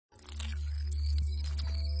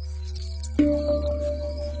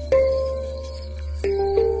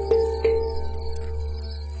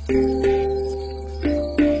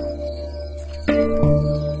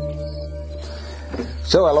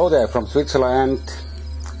So hello there from Switzerland.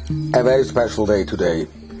 A very special day today.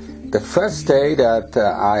 The first day that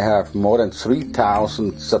I have more than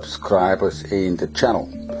 3,000 subscribers in the channel.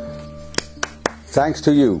 Thanks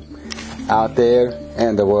to you out there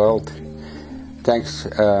in the world. Thanks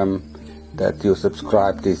that you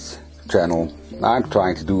subscribe this channel. I'm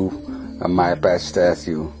trying to do my best, as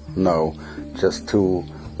you know, just to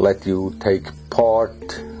let you take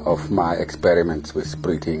part of my experiments with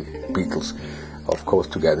breeding beetles. Of course,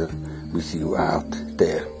 together with you out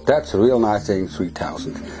there. That's a real nice thing,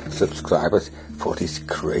 3,000 subscribers for this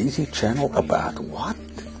crazy channel about what?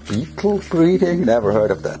 Beetle breeding? Never heard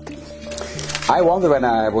of that. I wonder, when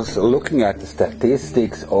I was looking at the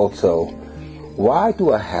statistics also, why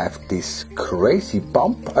do I have this crazy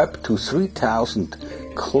bump up to 3,000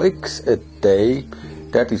 clicks a day?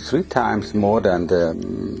 That is 3 times more than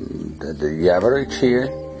the average here.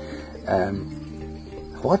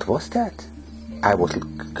 What was that? I was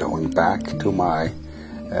going back to my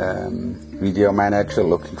video manager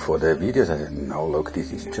looking for the videos. I said, no, look,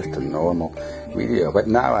 this is just a normal video. But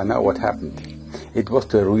now I know what happened. It was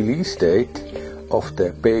the release date of the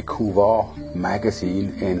Bekuwa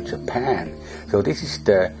magazine in Japan. So this is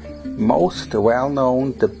the most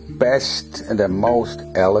well-known, the best and the most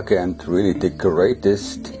elegant, really the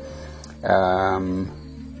greatest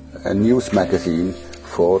news magazine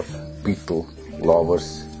for beetle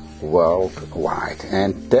lovers worldwide.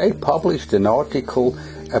 And they published an article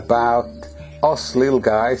about us little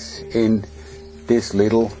guys in this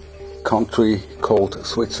little country called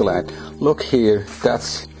Switzerland. Look here,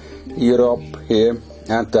 that's Europe here,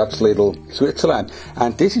 and that's little Switzerland.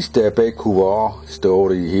 And this is the Bekuwa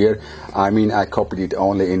story here. I mean, I copied it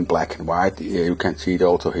only in black and white. You can see it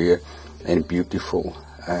also here in beautiful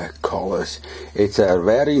colors. It's a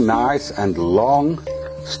very nice and long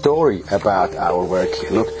story about our work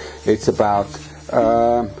here. Look, it's about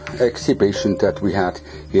exhibition that we had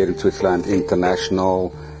here in Switzerland,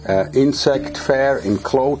 International Insect Fair in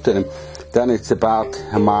Kloten. Then it's about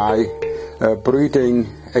my breeding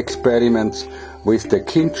experiments with the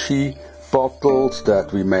kimchi bottles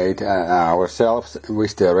that we made ourselves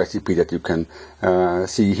with the recipe that you can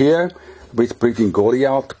see here. With breeding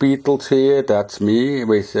Goliath beetles here, that's me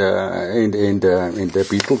with in the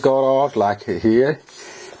beetle garage, like here.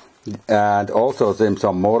 And also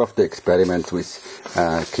some more of the experiments with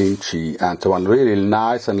kimchi and so on. Really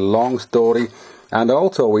nice and long story, and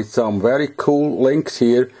also with some very cool links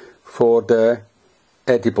here for the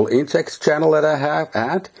edible insects channel that I have,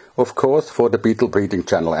 and of course for the beetle breeding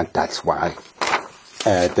channel. And that's why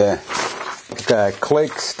the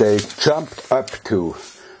clicks, they jumped up to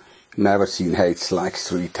never seen hates like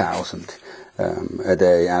 3,000 a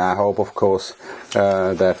day. And I hope, of course,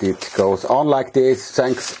 that it goes on like this.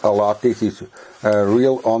 Thanks a lot. This is a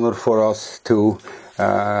real honor for us to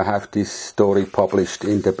have this story published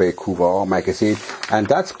in the Bekuwa magazine. And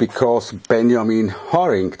that's because Benjamin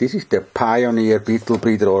Haring, this is the pioneer beetle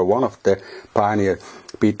breeder, or one of the pioneer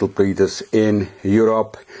beetle breeders in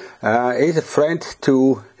Europe, is a friend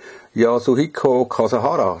to Yasuhiko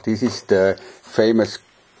Kasahara. This is the famous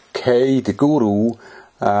K, the guru.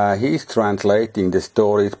 He's translating the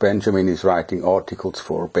stories. Benjamin is writing articles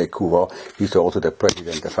for Bekuwa. He's also the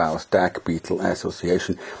president of our Stag Beetle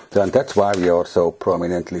Association. And that's why we are so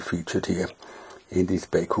prominently featured here in this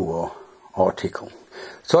Bekuwa article.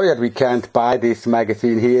 Sorry that we can't buy this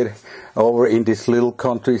magazine here over in this little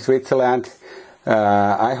country, Switzerland.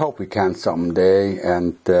 I hope we can someday,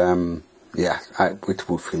 and yeah, it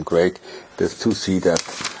would feel great just to see that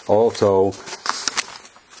also.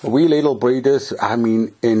 We little breeders, I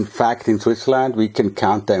mean, in fact, in Switzerland, we can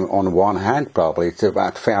count them on one hand, probably. It's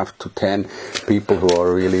about 5 to 10 people who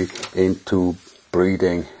are really into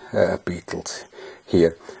breeding beetles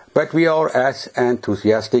here. But we are as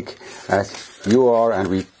enthusiastic as you are, and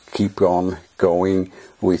we keep on going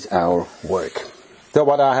with our work. So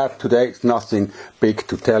what I have today is nothing big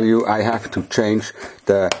to tell you. I have to change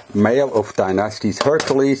the male of Dynasty's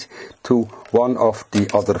Hercules to one of the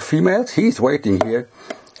other females. He's waiting here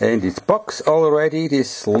in this box already,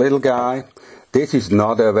 this little guy. This is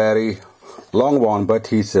not a very long one, but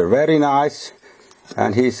he's very nice,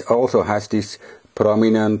 and he also has this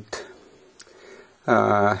prominent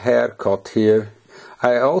haircut here.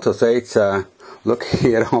 I also say it's look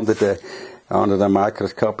here under the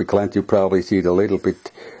microscopic lens, you probably see it a little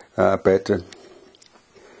bit better.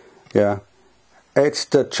 Yeah, it's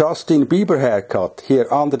the Justin Bieber haircut here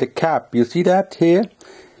under the cap. You see that here?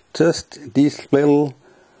 Just these little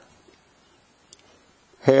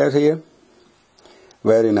hairs here.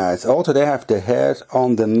 Very nice. Also they have the hairs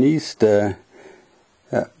underneath the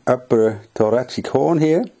upper thoracic horn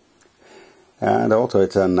here. and also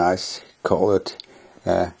it's a nice colored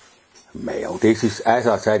male. This is, as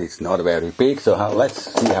I said, it's not very big, so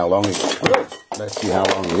let's see how long it is.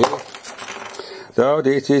 So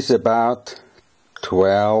this is about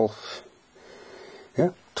 12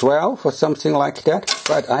 or something like that.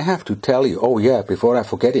 But I have to tell you, oh yeah, before I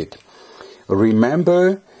forget it,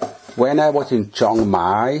 remember when I was in Chiang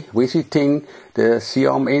Mai visiting the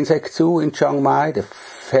Siam Insect Zoo in Chiang Mai, the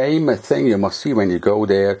famous thing you must see when you go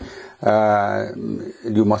there,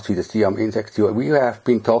 you must see the Siam Insect Zoo. We have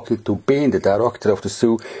been talking to Ben, the director of the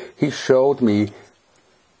zoo. He showed me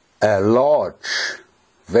a large,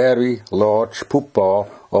 very large pupa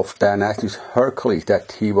of Dynastis Hercules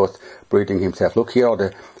that he was breeding himself. Look here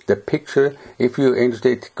are the picture. If you're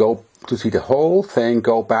interested, go to see the whole thing,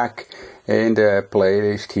 go back in the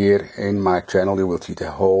playlist here in my channel. You will see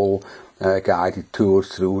the whole guided tour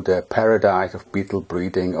through the paradise of beetle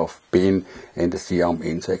breeding of Ben in the Siam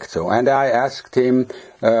Insect Zoo. And I asked him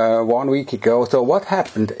 1 week ago, so what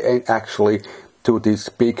happened actually to this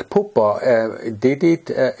big pupa? Did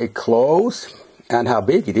it close, and how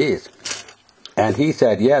big it is? And he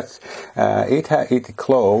said yes, it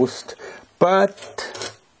closed,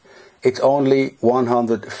 but it's only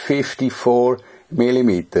 154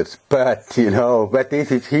 millimeters. But but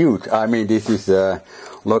this is huge. I mean, this is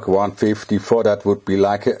look, 154. That would be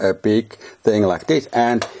like a big thing like this,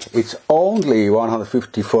 and it's only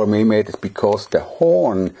 154 millimeters because the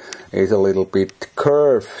horn is a little bit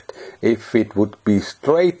curved. If it would be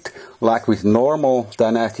straight, like with normal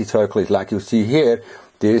Dynastis Hercules, like you see here,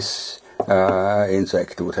 this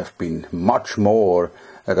insect would have been much more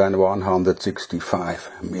than 165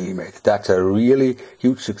 millimeters. That's a really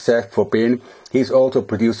huge success for Ben. He's also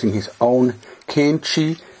producing his own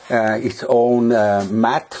kimchi, his own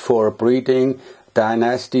mat for breeding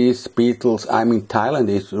Dynasties, beetles. I mean, Thailand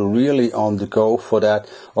is really on the go for that.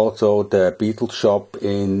 Also, the beetle shop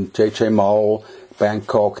in JJ Mall,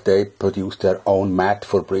 Bangkok, they produce their own mat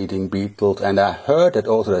for breeding beetles. And I heard that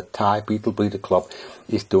also the Thai Beetle Breeder Club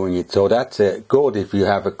is doing it. So that's good. If you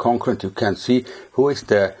have a concurrent, you can see who is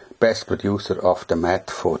the best producer of the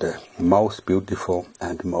mat for the most beautiful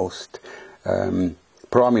and most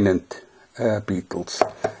prominent beetles,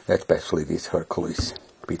 especially these Hercules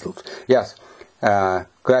beetles. Yes,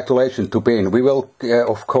 congratulations to Ben. We will,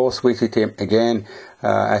 of course, visit him again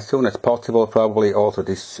as soon as possible, probably also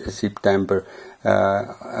this September.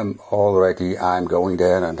 Already I'm going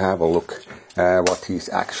there and have a look what he's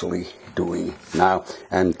actually doing now,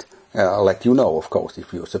 and I'll let you know, of course.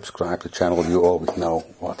 If you subscribe to the channel, you always know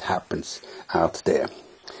what happens out there.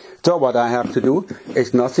 So what I have to do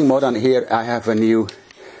is nothing more than here I have a new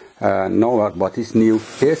what is new.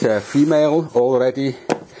 Here's a female already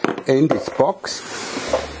in this box.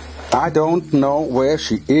 I don't know where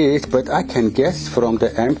she is, but I can guess from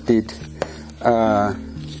the emptied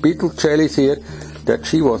beetle jellies here that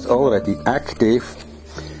she was already active.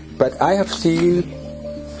 But I have seen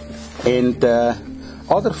in the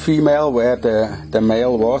other female where the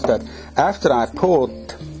male was that after I put,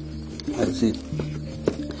 let's see,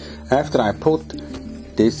 after I put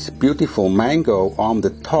this beautiful mango on the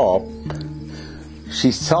top,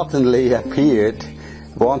 she suddenly appeared,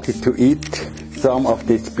 wanted to eat some of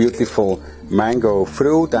this beautiful mango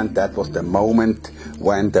fruit, and that was the moment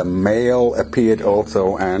when the male appeared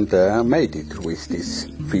also and made it with this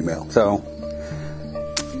female. So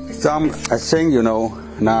a thing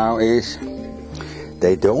now is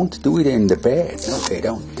they don't do it in the bed. No, they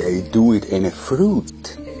don't. They do it in a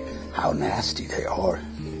fruit. How nasty they are.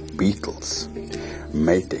 Beetles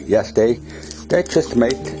mating. Yes, they just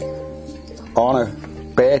mate on a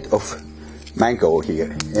bed of mango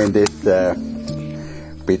here in this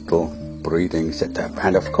beetle breeding setup.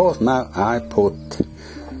 And of course now I put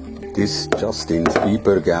this Justin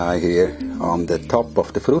Bieber guy here on the top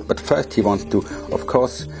of the fruit, but first he wants to, of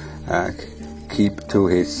course, keep to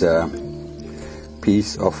his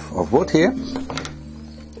piece of wood here.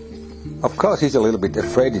 Of course he's a little bit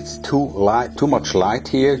afraid it's too much light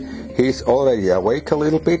here. He's already awake a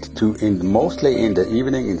little bit. Mostly in the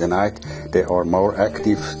evening, in the night, they are more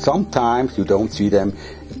active. Sometimes you don't see them.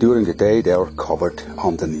 During the day they are covered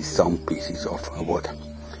underneath some pieces of wood.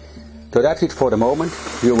 So that's it for the moment.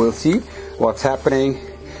 You will see what's happening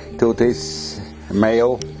to this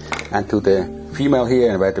male and to the female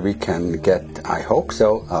here, and whether we can get, I hope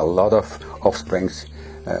so, a lot of offsprings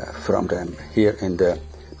from them here in the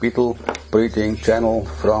Beetle Breeding channel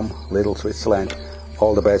from Little Switzerland.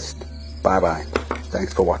 All the best. Bye bye.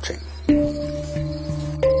 Thanks for watching.